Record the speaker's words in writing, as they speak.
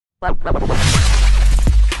What's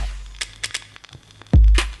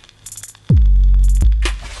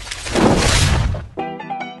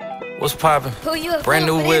poppin'? Brand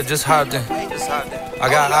new whip, just hopped in. I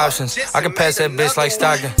got options, I can pass that bitch like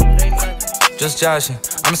Stockton. Just joshin',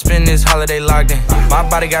 I'ma spend this holiday locked in. My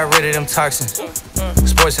body got rid of them toxins.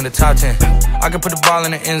 Sports in the top 10. I can put the ball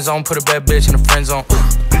in the end zone, put a bad bitch in the friend zone.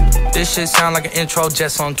 This shit sound like an intro jet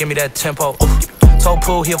song, give me that tempo. Told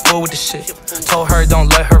Pooh he a fool with the shit. Told her don't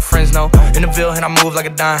let her friends know. In the Ville and I move like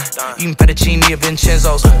a dime. Eating fettuccine at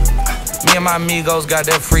Vincenzo's. Me and my amigos got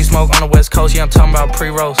that free smoke on the West Coast. Yeah, I'm talking about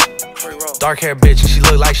pre-rolls. Dark hair bitch and she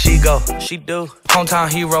look like she go. She do.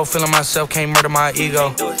 Hometown hero, feeling myself, can't murder my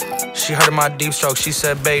ego. She heard of my deep stroke. She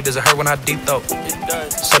said, babe, does it hurt when I deep throat?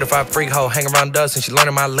 Certified freak hoe, hang around dust and she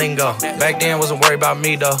learning my lingo. Back then, wasn't worried about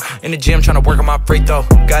me though. In the gym, trying to work on my free throw.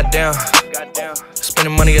 Goddamn.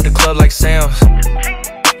 Spending money at the club like Sam's.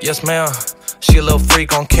 Yes, ma'am. She a little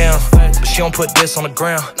freak on cam, but she don't put this on the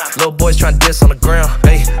ground. Little boys tryna diss on the ground.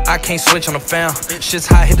 Hey, I can't switch on the fan. Shit's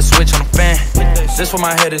hot, hit the switch on the fan. This where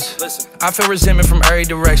my head is. I feel resentment from every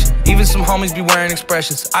direction. Even some homies be wearing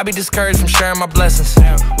expressions. I be discouraged from sharing my blessings.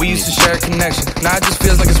 We used to share a connection. Now it just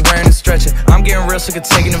feels like it's wearing and stretching. I'm getting real sick of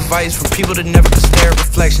taking advice from people that never could stare at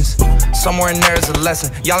reflections. Somewhere in there is a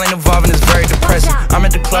lesson. Y'all ain't involved and it's very depressing. I'm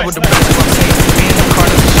at the club with the best of my team. Me and the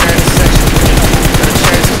Cardinals are sharing a section.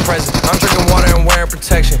 I'm drinking water and wearing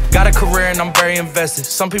protection. Got a career and I'm very invested.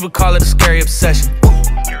 Some people call it a scary obsession.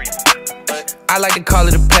 I like to call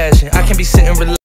it a passion. I can be sitting relaxed.